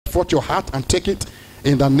forth your heart and take it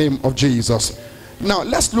in the name of Jesus. Now,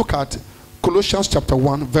 let's look at Colossians chapter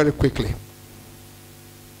 1 very quickly.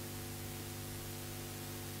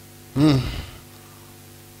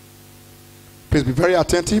 Please be very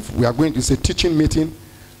attentive. We are going to, it's a teaching meeting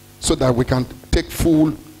so that we can take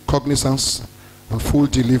full cognizance and full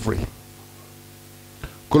delivery.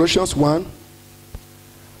 Colossians 1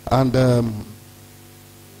 and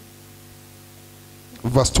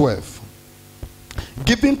verse 12.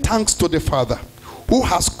 Giving thanks to the Father who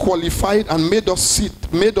has qualified and made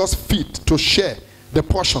us fit to share the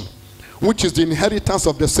portion which is the inheritance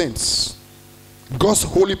of the saints, God's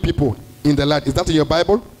holy people in the light. Is that in your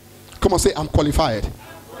Bible? Come on, say, I'm qualified.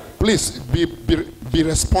 Please be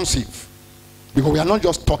responsive, because we are not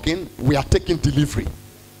just talking, we are taking delivery.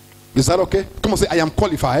 Is that okay? Come on, say, I am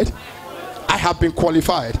qualified. I have been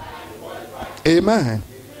qualified. Amen.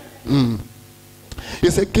 He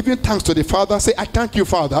said, giving thanks to the Father. Say, I thank you,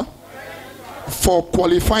 Father, for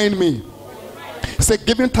qualifying me. He said,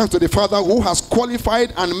 giving thanks to the Father who has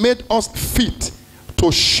qualified and made us fit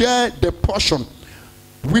to share the portion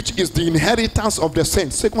which is the inheritance of the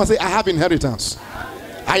saints. Say, come on, say, I have inheritance.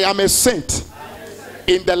 I am a saint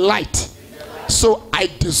in the light. So I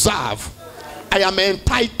deserve, I am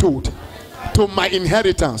entitled to my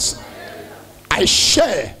inheritance. I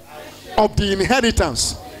share of the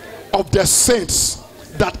inheritance of the saints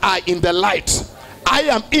that are in the light. I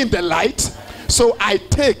am in the light, so I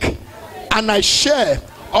take and I share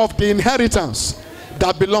of the inheritance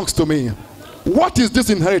that belongs to me. What is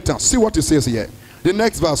this inheritance? See what it says here. The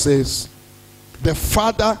next verse says, the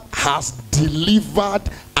Father has delivered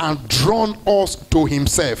and drawn us to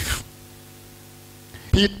himself.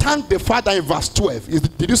 He thanked the Father in verse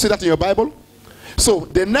 12. Did you see that in your Bible? So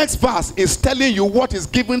the next verse is telling you what is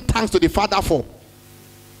giving thanks to the Father for.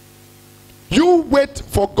 You wait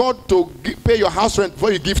for God to pay your house rent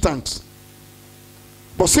before you give thanks.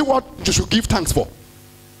 But see what you should give thanks for.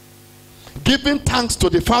 Giving thanks to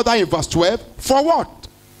the Father in verse 12. For what?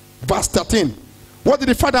 Verse 13. What did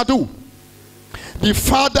the Father do? The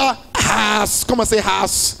Father has, come and say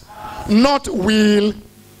has, not will.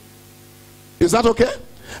 Is that okay?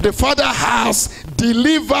 The Father has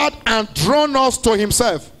delivered and drawn us to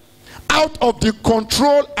himself out of the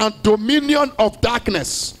control and dominion of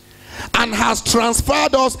darkness, and has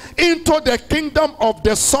transferred us into the kingdom of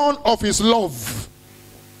the Son of his love.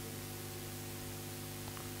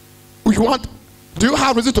 Do you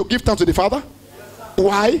have reason to give thanks to the Father? Yes,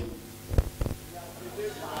 why?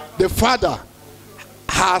 The Father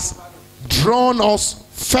has drawn us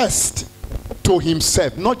first to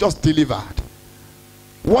himself, not just delivered.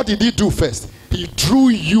 What did he do first? He drew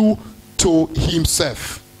you to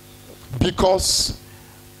himself, because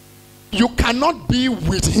you cannot be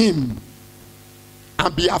with him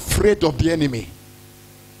and be afraid of the enemy.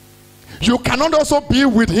 You cannot also be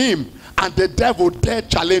with him and the devil dare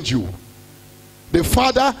challenge you. The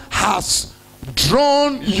Father has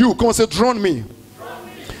drawn you. Come on, say, drawn me.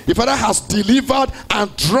 The Father has delivered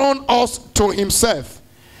and drawn us to himself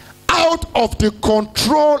out of the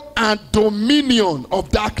control and dominion of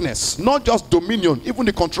darkness. Not just dominion, even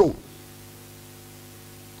the control.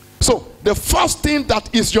 So the first thing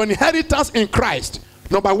that is your inheritance in Christ,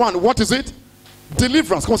 number one, what is it?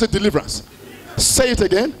 Deliverance. Come on, say deliverance. Say it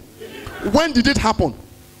again. When did it happen?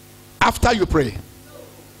 After you pray.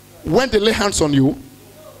 When they lay hands on you,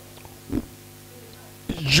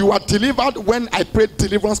 you are delivered. When I prayed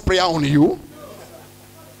deliverance prayer on you,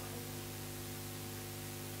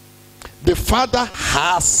 the Father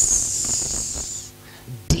has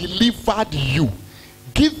delivered you.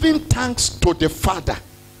 Giving thanks to the Father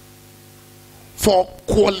for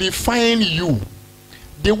qualifying you.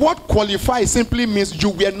 The word qualify simply means you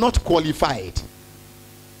were not qualified.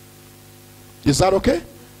 Is that okay?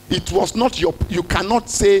 It was not your, you cannot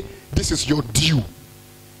say this is your due.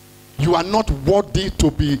 You are not worthy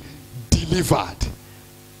to be delivered.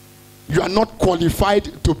 You are not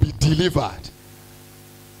qualified to be delivered.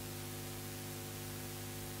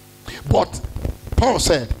 But Paul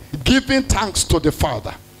said, giving thanks to the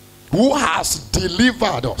Father who has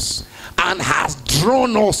delivered us and has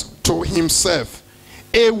drawn us to himself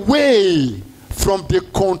away from the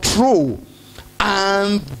control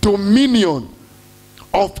and dominion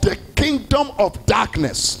of the kingdom of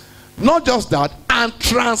darkness. Not just that, and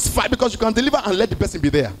transfer, because you can deliver and let the person be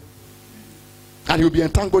there and he'll be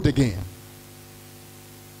entangled again.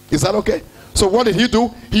 Is that okay? So what did he do?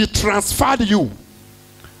 He transferred you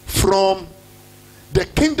from the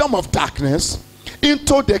kingdom of darkness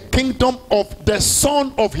into the kingdom of the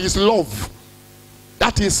Son of his love.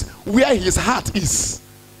 That is where his heart is,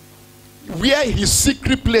 where his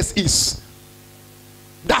secret place is.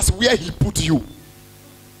 That's where he put you.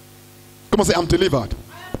 Come on, say, I'm delivered.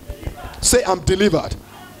 Say, I'm delivered.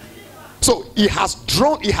 So he has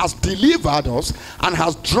delivered us and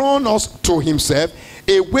has drawn us to himself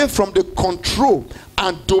away from the control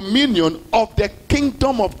and dominion of the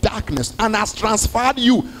kingdom of darkness, and has transferred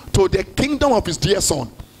you to the kingdom of his dear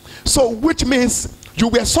son. So which means you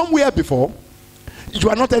were somewhere before, you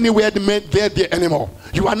are not anywhere there anymore.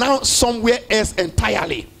 You are now somewhere else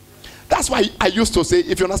entirely. That's why I used to say,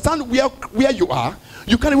 if you understand where you are,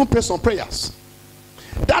 you can't even pray some prayers.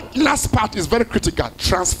 That last part is very critical.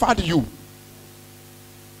 Transferred you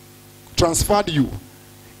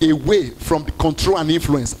away from the control and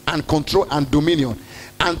influence and control and dominion,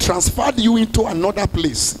 and transferred you into another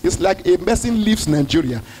place. It's like a person leaves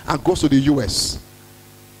Nigeria and goes to the US.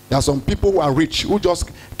 There are some people who are rich who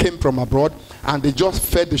just came from abroad and they just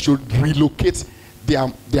felt they should relocate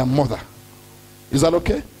their mother. Is that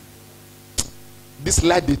okay? This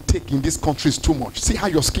life they take in this country is too much. See how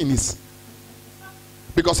your skin is.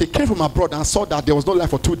 Because he came from abroad and saw that there was no life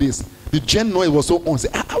for 2 days. The gen noise was so on. Say,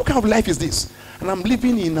 how kind of life is this? And I'm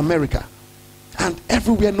living in America, and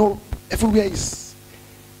everywhere is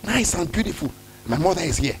nice and beautiful. My mother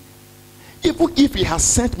is here. Even if he has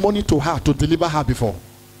sent money to her to deliver her before.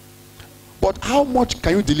 But how much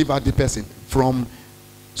can you deliver the person from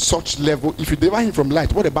such level? If you deliver him from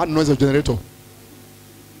light, what about noise of generator?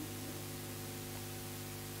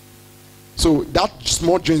 So that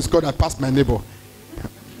small joint is called, I passed my neighbor.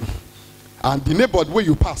 And the neighbor, the way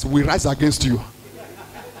you pass, will rise against you.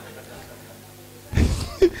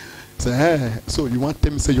 So you want to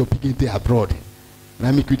tell me, say you're picking there abroad, and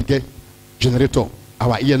I make you get generator,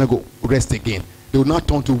 our ear now go rest again. They will not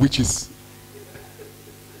turn to witches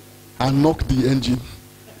and knock the engine.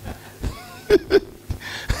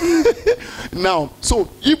 Now, so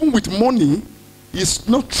even with money, it's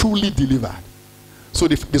not truly delivered. So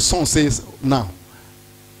the son says, now,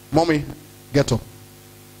 mommy, get up.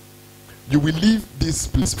 You will leave this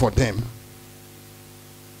place for them.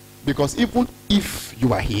 Because even if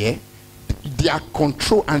you are here, their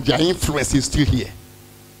control and their influence is still here.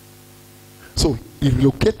 So he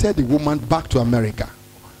relocated the woman back to America.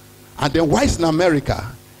 And then while he's in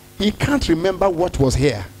America, he can't remember what was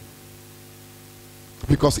here.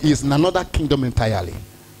 Because he is in another kingdom entirely.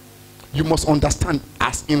 You must understand,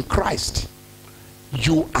 as in Christ,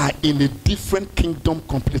 you are in a different kingdom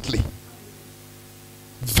completely.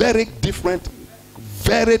 Very different,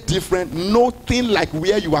 nothing like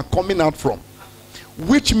where you are coming out from.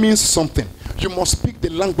 Which means something. You must speak the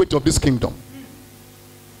language of this kingdom.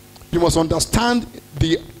 You must understand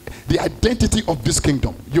the identity of this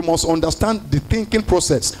kingdom. You must understand the thinking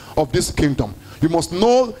process of this kingdom. You must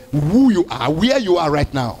know who you are, where you are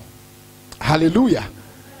right now. Hallelujah.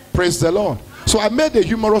 Praise the Lord. So I made a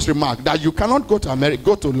humorous remark that you cannot go to America,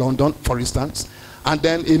 go to London, for instance, and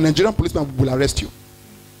then a Nigerian policeman will arrest you.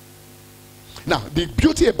 Now, the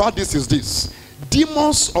beauty about this is this.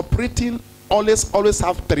 Demons operating always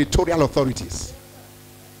have territorial authorities.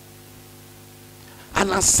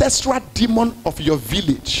 An ancestral demon of your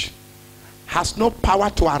village has no power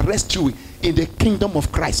to arrest you in the kingdom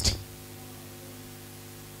of Christ.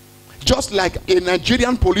 Just like a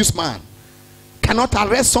Nigerian policeman cannot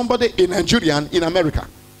arrest somebody in Nigerian in America.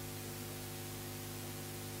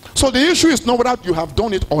 So the issue is not whether you have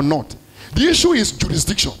done it or not. The issue is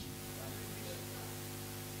jurisdiction.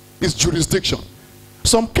 It's jurisdiction.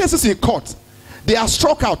 Some cases in court, they are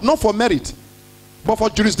struck out not for merit, but for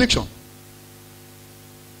jurisdiction.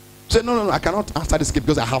 Say, no, I cannot answer this case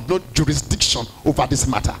because I have no jurisdiction over this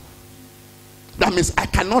matter. That means I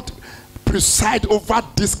cannot preside over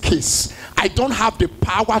this case. I don't have the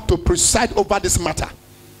power to preside over this matter.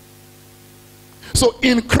 So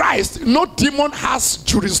in Christ, no demon has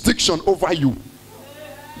jurisdiction over you.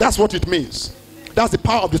 That's what it means. That's the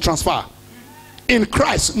power of the transfer. In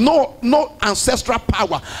Christ, no ancestral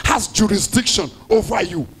power has jurisdiction over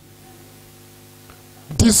you.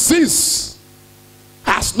 Disease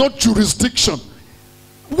has no jurisdiction.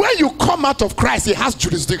 When you come out of Christ, it has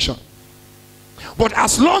jurisdiction. But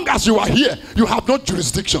as long as you are here, you have no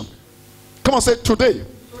jurisdiction. Come on, say, today,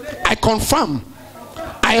 I confirm,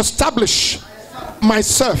 I establish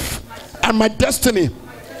myself and my destiny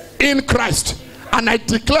in Christ. And I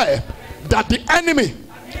declare that the enemy,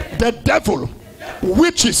 the devil,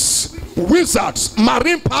 witches, wizards,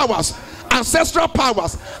 marine powers, ancestral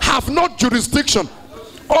powers have no jurisdiction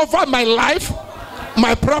over my life,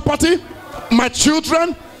 my property, my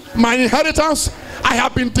children, my inheritance. I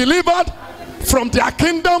have been delivered from their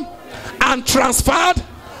kingdom and transferred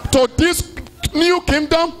to this new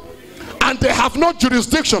kingdom, and they have no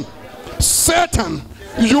jurisdiction. Satan,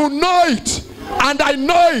 you know it. And I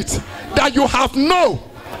know it, that you have no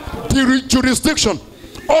jurisdiction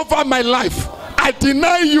over my life. I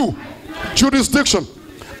deny you jurisdiction.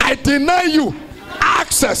 I deny you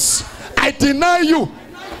access. I deny you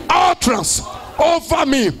utterance over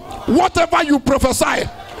me. Whatever you prophesy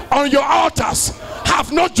on your altars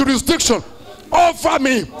have no jurisdiction over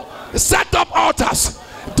me. Set up altars,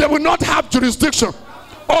 they will not have jurisdiction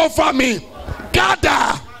over me.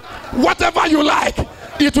 Gather whatever you like,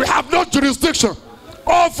 it will have no jurisdiction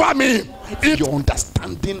over me. It's your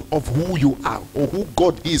understanding of who you are or who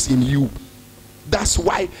God is in you. That's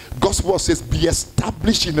why God's word says, be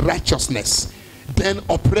established in righteousness, then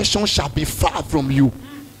oppression shall be far from you.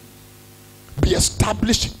 Be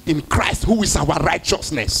established in Christ, who is our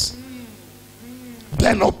righteousness,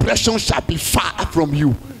 then oppression shall be far from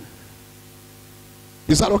you.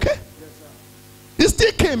 Is that okay? It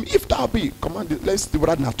still came. If thou be commanded, let's see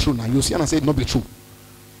whether not true now. You see, and I say it not be true.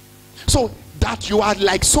 So that you are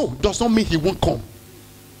like so does not mean he won't come.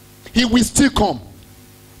 He will still come,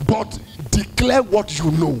 but declare what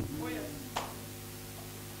you know.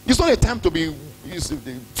 It's not a time to be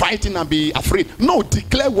fighting and be afraid. No,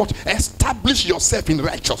 declare what. Establish yourself in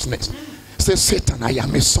righteousness. Say, Satan, I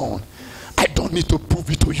am a son. I don't need to prove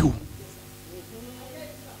it to you.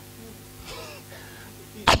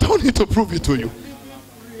 I don't need to prove it to you.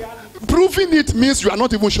 Proving it means you are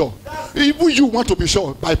not even sure. Even you want to be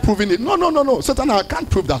sure by proving it. No. Satan, I can't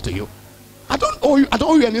prove that to you. I don't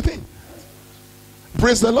owe you anything.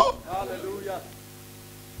 Praise the Lord. Hallelujah.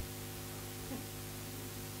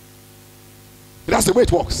 That's the way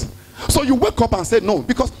it works. So you wake up and say no,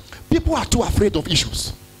 because people are too afraid of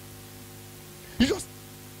issues.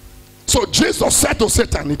 So Jesus said to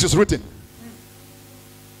Satan, it is written,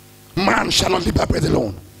 man shall not live by bread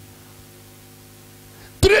alone.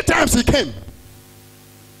 3 times he came.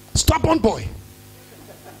 Stubborn boy.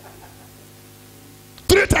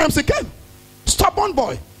 3 times he came. Stubborn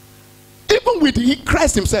boy. Even with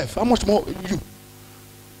Christ himself, how much more you?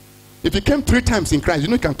 If he came 3 times in Christ, you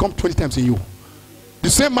know he can come 20 times in you. The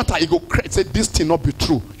same matter, he go say this thing not be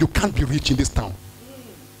true. You can't be rich in this town.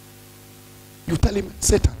 You tell him,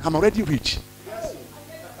 Satan, I'm already rich.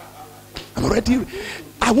 I'm already,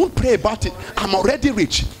 I won't pray about it. I'm already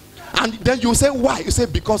rich. And then you say, why? You say,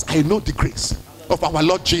 because I know the grace of our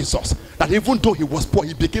Lord Jesus, that even though he was poor,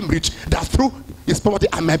 he became rich. That through his poverty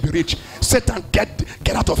I might be rich. Satan, get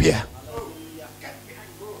out of here.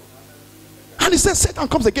 And he says, Satan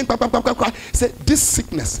comes again. He said, this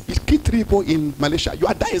sickness, it killed 3 people in Malaysia. You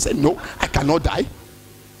are dying. He said, no, I cannot die.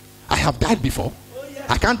 I have died before.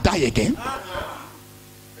 I can't die again.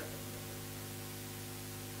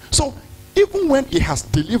 So even when he has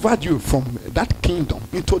delivered you from that kingdom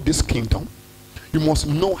into this kingdom, you must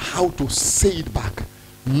know how to say it back.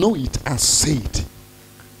 Know it and say it.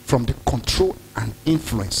 From the control and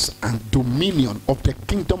influence and dominion of the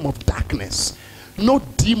kingdom of darkness. No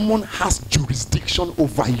demon has jurisdiction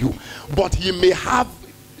over you, but he may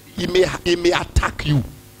attack you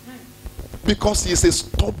because he is a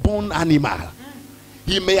stubborn animal.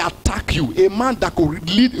 He may attack you. A man that could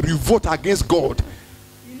lead revolt against God.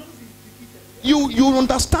 You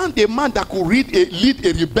understand, a man that could lead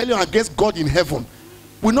a rebellion against God in heaven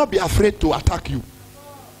will not be afraid to attack you.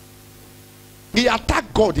 He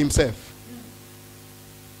attacked God himself.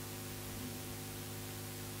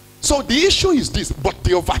 So the issue is this, but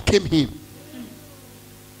they overcame him.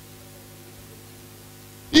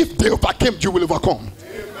 If they overcame, you will overcome.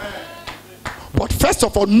 Amen. But first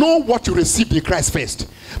of all, know what you received in Christ first,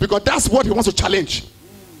 because that's what he wants to challenge.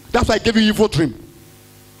 That's why I gave you evil dream.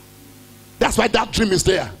 That's why that dream is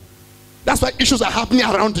there. That's why issues are happening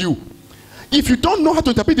around you. If you don't know how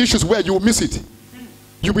to interpret the issues well, you will miss it.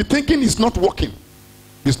 You'll be thinking it's not working.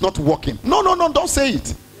 It's not working. No, don't say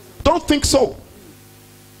it. Don't think so.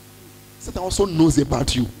 Satan also knows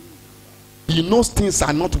about you. He knows things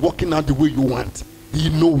are not working out the way you want. He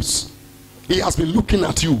knows. He has been looking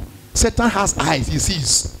at you. Satan has eyes. He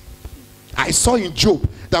sees. I saw in Job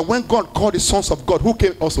that when God called the sons of God, who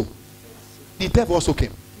came also? The devil also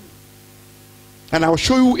came. And I will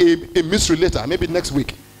show you a mystery later, maybe next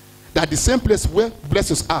week, that the same place where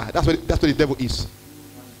blessings are, that's where the devil is.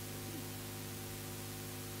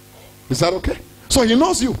 Is that okay? So he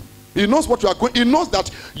knows you. He knows what you are going. He knows that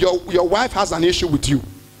your wife has an issue with you.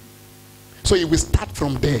 So he will start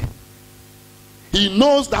from there. He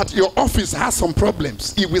knows that your office has some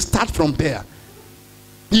problems. He will start from there.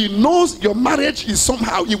 He knows your marriage is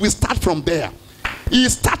somehow. He will start from there. He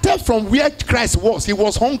started from where Christ was. He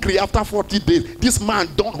was hungry after 40 days. This man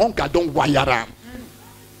don't hunger, don't wire him.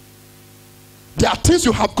 There are things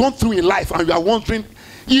you have gone through in life and you are wondering.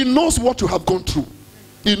 He knows what you have gone through.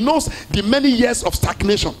 He knows the many years of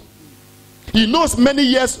stagnation. He knows many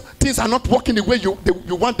years things are not working the way you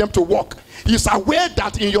want them to work. He's aware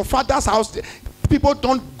that in your father's house, people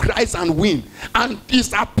don't rise and win. And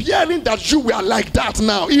it's appearing that you were like that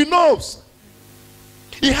now. He knows.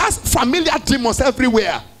 He has familiar demons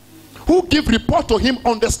everywhere who give report to him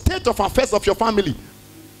on the state of affairs of your family.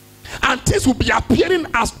 And things will be appearing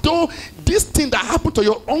as though this thing that happened to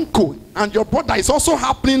your uncle and your brother is also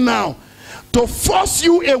happening now, to force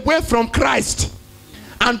you away from Christ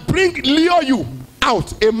and lure you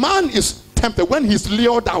out. A man is tempted when he's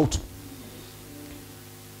lured out.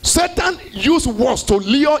 Satan used words to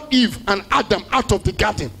lure Eve and Adam out of the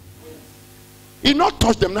garden. He not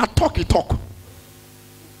touch them, not talk, he talk.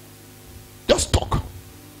 Just talk.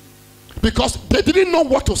 Because they didn't know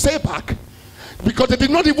what to say back. Because they did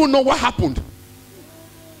not even know what happened.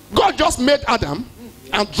 God just made Adam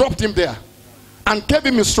and dropped him there and gave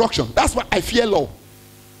him instruction. That's why I fear law.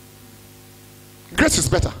 Grace is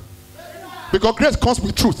better. Because grace comes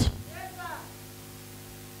with truth.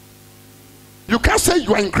 You can't say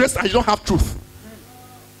you are in grace and you don't have truth.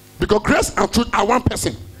 Because grace and truth are one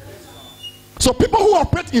person. So people who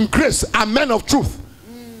operate in grace are men of truth.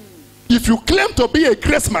 If you claim to be a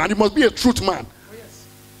grace man, you must be a truth man.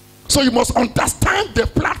 So you must understand the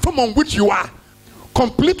platform on which you are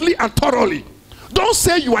completely and thoroughly. Don't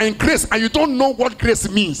say you are in grace and you don't know what grace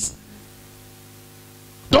means.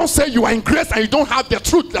 Don't say you are in grace and you don't have the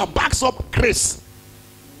truth that backs up grace.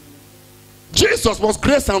 Jesus was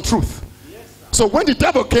grace and truth. So when the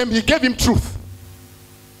devil came, he gave him truth.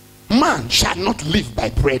 Man shall not live by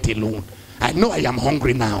bread alone. I know I am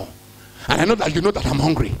hungry now. And I know that you know that I'm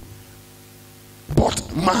hungry.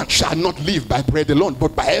 But man shall not live by bread alone,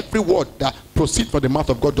 but by every word that proceeds from the mouth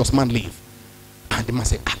of God does man live. And the man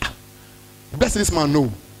said, bless this man,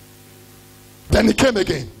 no. Then he came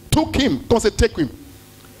again, took him. God said, take him.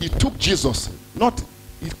 He took Jesus, not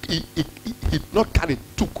he not carried,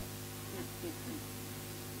 took.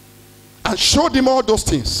 And showed him all those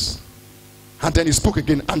things. And then he spoke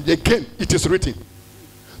again, and again it is written.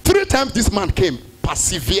 3 times this man came,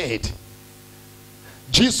 persevered.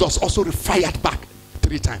 Jesus also fired back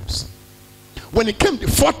 3 times. When he came the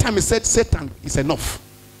 4th time, he said, Satan, it's enough.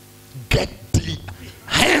 Get thee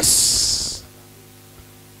hence.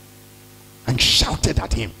 And shouted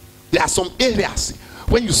at him. There are some areas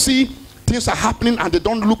when you see things are happening and they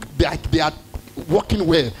don't look like they are working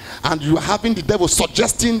well, and you are having the devil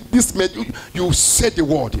suggesting this, you say the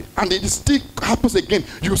word, and it still happens again,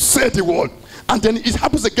 you say the word, and then it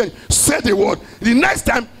happens again, say the word. The next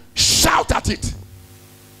time, shout at it.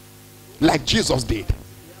 Like Jesus did.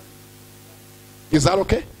 Is that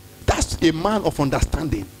okay? That's a man of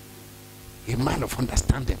understanding. A man of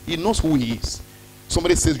understanding. He knows who he is.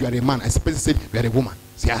 Somebody says you are a man. I suppose he said you are a woman.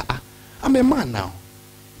 Say, I'm a man now.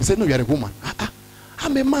 He said, no, you are a woman.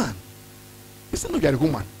 I'm a man. He said, no, you are a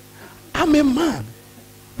woman. I'm a man.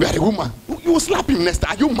 You are a woman. You will slap him next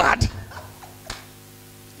time. Are you mad?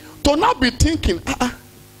 To not be thinking,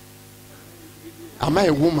 am I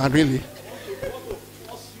a woman really?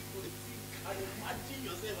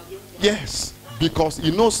 Yes, because he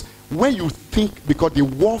knows when you think, because the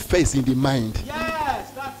warfare is in the mind.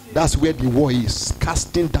 Yes, that's where the war is.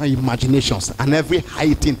 Casting down imaginations and every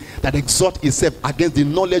high thing that exalts itself against the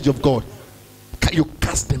knowledge of God. You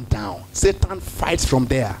cast them down. Satan fights from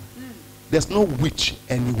there. There's no witch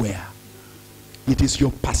anywhere. It is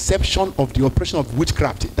your perception of the operation of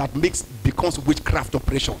witchcraft that becomes witchcraft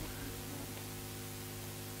operation.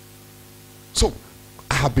 So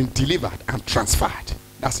I have been delivered and transferred.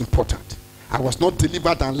 That's important. I was not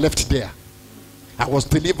delivered and left there. I was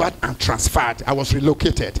delivered and transferred. I was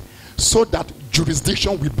relocated so that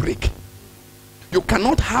jurisdiction will break. You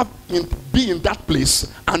cannot be in that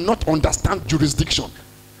place and not understand jurisdiction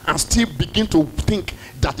and still begin to think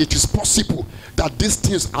that it is possible that these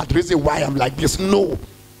things are the reason why I'm like this. No.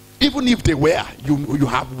 Even if they were, you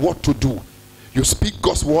have what to do. You speak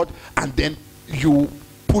God's word and then you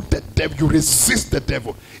put the devil, you resist the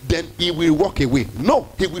devil, then he will walk away. No,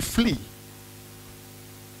 he will flee.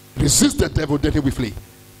 Resist the devil, then he will flee.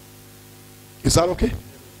 Is that okay?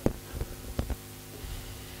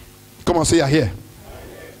 Come on, say I hear.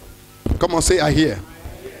 Come on, say I hear.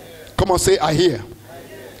 Come on, say I hear.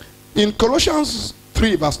 In Colossians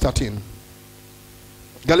 3 verse 13.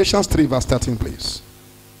 Galatians 3 verse 13, please.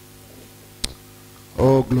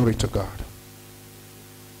 Oh, glory to God.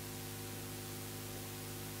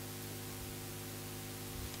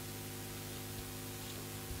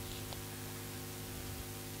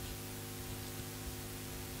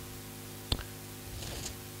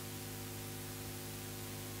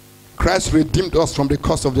 Christ redeemed us from the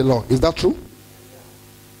curse of the law. Is that true?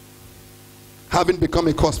 having become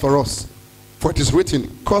a curse for us. For it is written,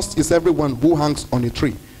 cursed is everyone who hangs on a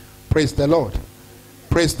tree. Praise the Lord.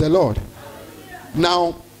 Praise the Lord.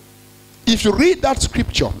 Now, if you read that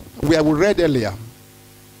scripture where we read earlier,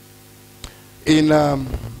 in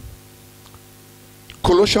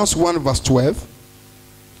Colossians 1 verse 12,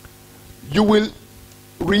 you will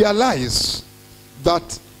realize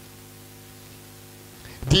that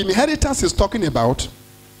the inheritance he's talking about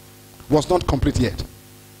was not complete yet.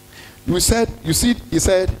 He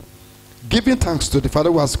said, giving thanks to the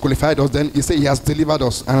Father who has qualified us. Then he said he has delivered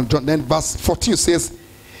us. And then verse 14 says,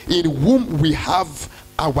 in whom we have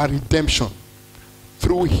our redemption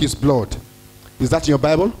through his blood. Is that in your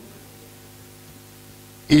Bible?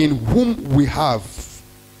 In whom we have.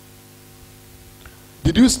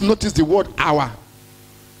 Did you notice the word our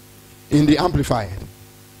in the Amplified?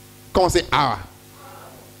 Come on, say our.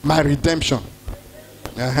 My redemption.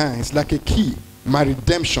 It's like a key. My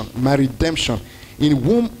redemption. My redemption. In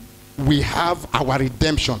whom we have our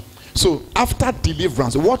redemption. So after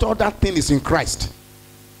deliverance, what other thing is in Christ?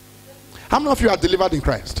 How many of you are delivered in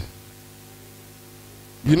Christ?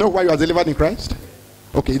 You know why you are delivered in Christ?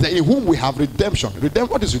 Okay, in whom we have redemption.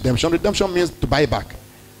 What is redemption? Redemption means to buy back.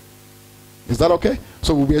 Is that okay?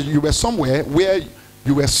 So you were somewhere where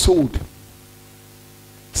you were sold.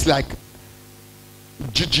 It's like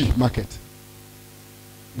Gigi market.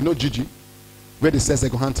 You know Gigi? Where they sell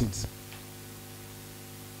second-hand things.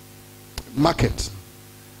 Market.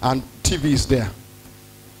 And TV is there.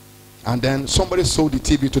 And then somebody sold the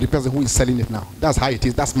TV to the person who is selling it now. That's how it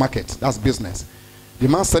is. That's market. That's business. The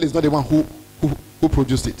man selling is not the one who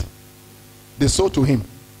produced it. They sold to him.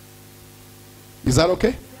 Is that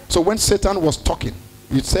okay? So when Satan was talking,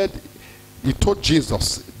 he told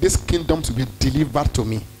Jesus, this kingdom to be delivered to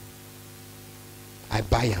me. I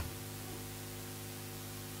buy him.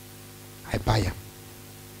 I buy him.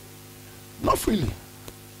 Not freely.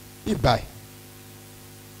 He buy.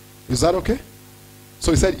 Is that okay?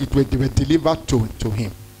 So he said they were delivered to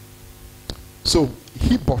him. So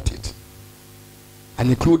he bought it. And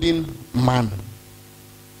including man.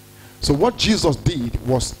 So what Jesus did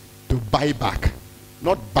was to buy back.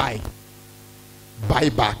 Not buy. Buy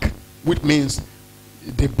back. Which means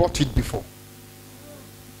they bought it before.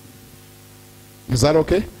 Is that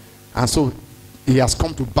okay? And so he has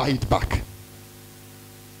come to buy it back.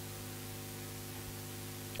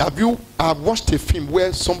 I've watched a film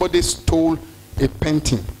where somebody stole a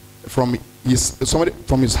painting from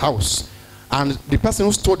his house, and the person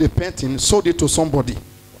who stole the painting sold it to somebody.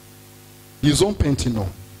 His own painting, no.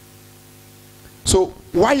 So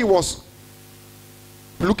while he was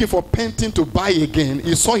looking for painting to buy again,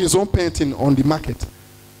 he saw his own painting on the market.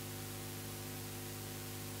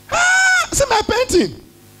 See my painting.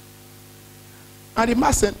 And the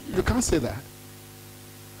man said, you can't say that.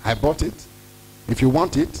 I bought it. If you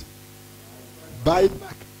want it, buy it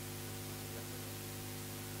back.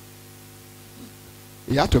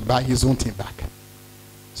 He had to buy his own thing back.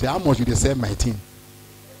 Say, how much did they sell my thing?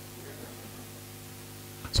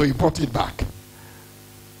 So he bought it back.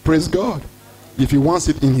 Praise God. If he wants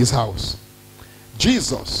it in his house.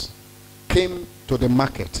 Jesus came to the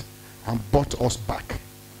market and bought us back.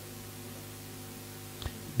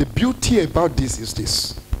 The beauty about this is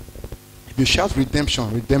this. If you shout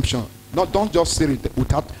redemption, redemption. No, don't just say it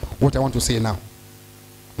without what I want to say now.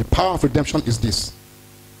 The power of redemption is this.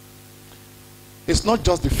 It's not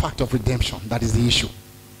just the fact of redemption that is the issue.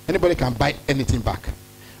 Anybody can buy anything back.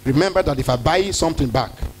 Remember that if I buy something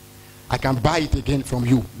back, I can buy it again from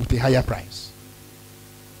you with a higher price.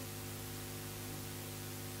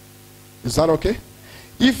 Is that okay?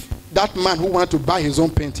 If that man who wanted to buy his own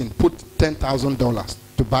painting put $10,000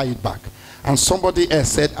 to buy it back, and somebody else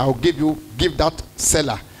said, I'll give that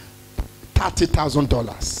seller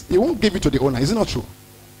 $30,000, he won't give it to the owner. Is it not true?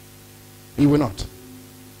 He will not.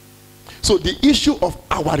 So the issue of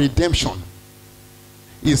our redemption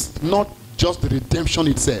is not just the redemption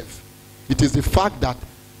itself. It is the fact that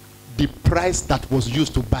the price that was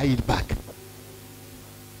used to buy it back,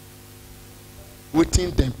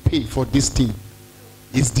 waiting them pay for this thing,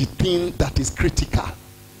 is the thing that is critical.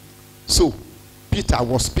 So Peter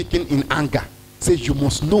was speaking in anger. Says you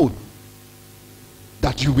must know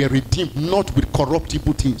that you were redeemed not with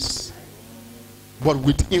corruptible things, but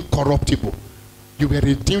with incorruptible. You were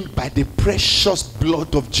redeemed by the precious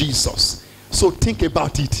blood of Jesus. So think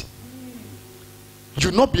about it.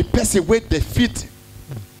 You not be person where the feet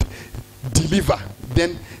deliver,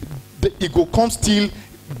 then the ego comes still,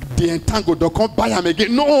 the entangle, don't come buy him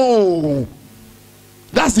again. No,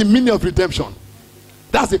 that's the meaning of redemption.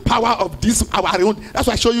 That's the power of this, our own. That's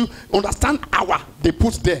why I show you, understand our, they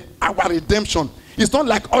put there, our redemption. It's not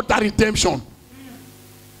like other redemption.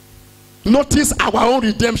 Notice our own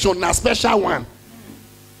redemption, a special one.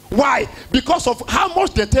 Why? Because of how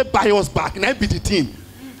much they take buy us back. And I be the thing.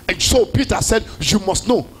 And so Peter said, you must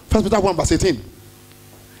know, 1 Peter 1 verse 18,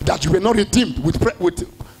 that you were not redeemed with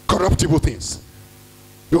corruptible things.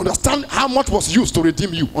 You understand how much was used to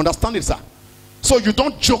redeem you? Understand it, sir? So you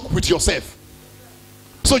don't joke with yourself.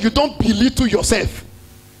 So you don't belittle yourself.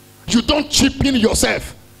 You don't cheapen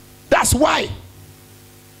yourself. That's why.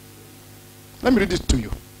 Let me read it to you.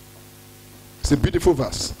 It's a beautiful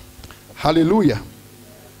verse. Hallelujah.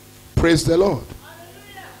 Praise the Lord.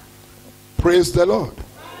 Hallelujah. Praise the Lord.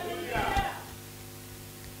 Hallelujah.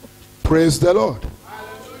 Praise the Lord.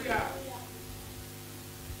 Hallelujah.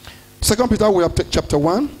 2 Peter, we have chapter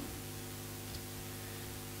 1.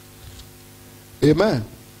 Amen.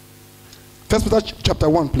 1 Peter chapter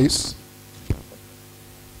 1, please.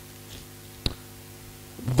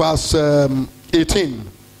 Verse 18.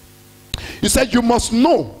 He said, you must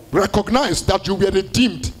know, recognize that you were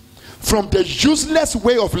redeemed from the useless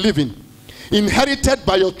way of living inherited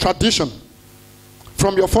by your tradition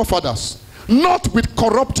from your forefathers, not with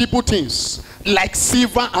corruptible things like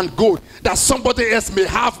silver and gold that somebody else may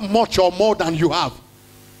have much or more than you have.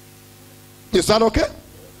 Is that okay?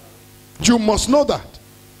 You must know that.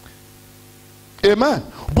 Amen.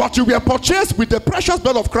 But you were purchased with the precious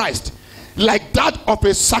blood of Christ, like that of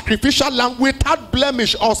a sacrificial lamb, without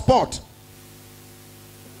blemish or spot.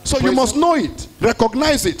 So you must know it,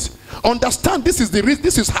 recognize it, understand this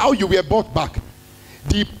is how you were bought back.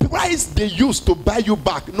 The price they used to buy you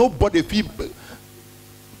back, nobody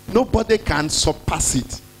can surpass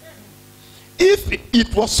it. If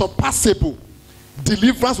it was surpassable,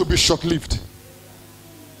 deliverance would be short-lived.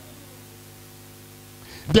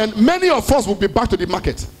 Then many of us will be back to the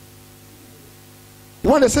market.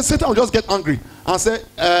 When they say Satan will just get angry and say,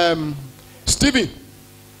 Stephen,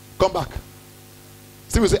 come back.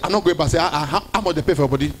 Stephen will say, I'm not going back. Say, how much they pay for your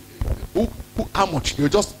body? How much? You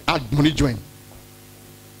just add money join.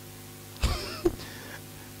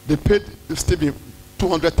 They paid Stephen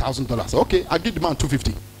 $200,000. Okay, I'll give the man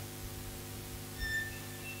 $250,000.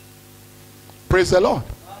 Praise the Lord.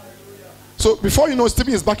 So before you know,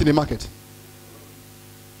 Stephen is back in the market.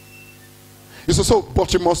 It's also,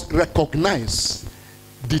 but you must recognize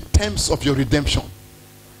the terms of your redemption.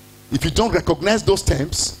 If you don't recognize those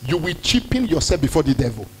terms, you will cheapen yourself before the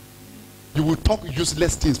devil. You will talk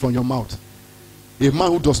useless things from your mouth. A man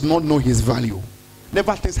who does not know his value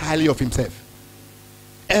never thinks highly of himself.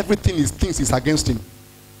 Everything he thinks is against him.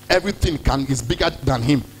 Everything is bigger than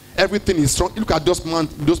him. Everything is strong. Look at those men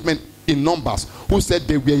in Numbers who said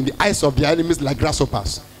they were in the eyes of their enemies like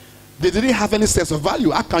grasshoppers. They didn't have any sense of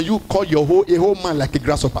value. How can you call a whole man like a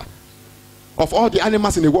grasshopper? Of all the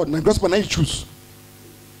animals in the world, now grasshopper, now you choose.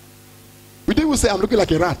 We didn't say I'm looking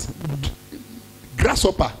like a rat.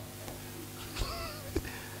 Grasshopper.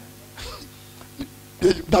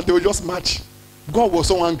 That they will just match. God was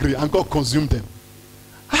so angry and God consumed them.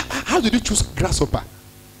 How did you choose grasshopper?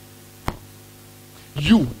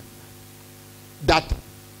 You, that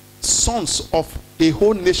sons of a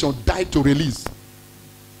whole nation died to release.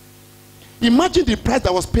 Imagine the price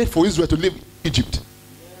that was paid for Israel to leave Egypt.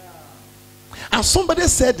 And somebody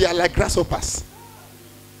said they are like grasshoppers.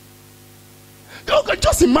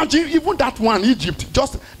 Just imagine even that one, Egypt,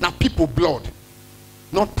 just now people blood,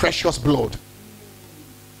 not precious blood.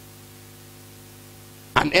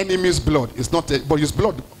 An enemy's blood is not, but his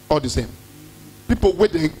blood all the same. People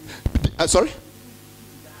waiting. Sorry.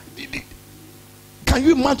 Can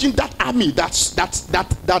you imagine that army that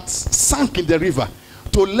sank in the river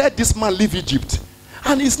to let this man leave Egypt,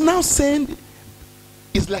 and he's now saying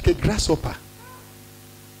it's like a grasshopper?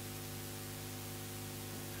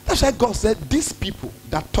 That's why God said, these people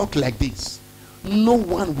that talk like this, no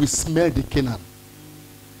one will smell the Canaan.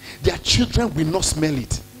 Their children will not smell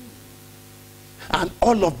it. And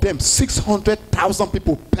all of them, 600,000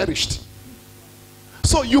 people perished.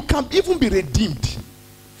 So you can even be redeemed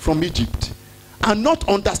from Egypt and not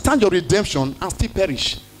understand your redemption and still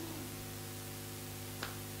perish.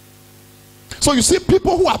 So you see,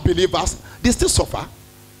 people who are believers, they still suffer.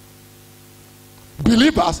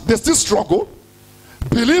 Believers, they still struggle.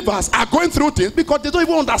 Believers are going through things because they don't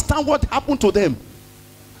even understand what happened to them.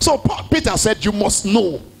 So Peter said, you must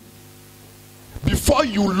know before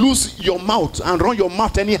you lose your mouth and run your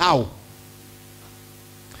mouth anyhow.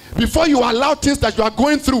 Before you allow things that you are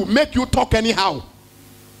going through make you talk anyhow.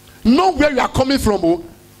 Know where you are coming from.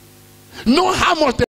 Know how much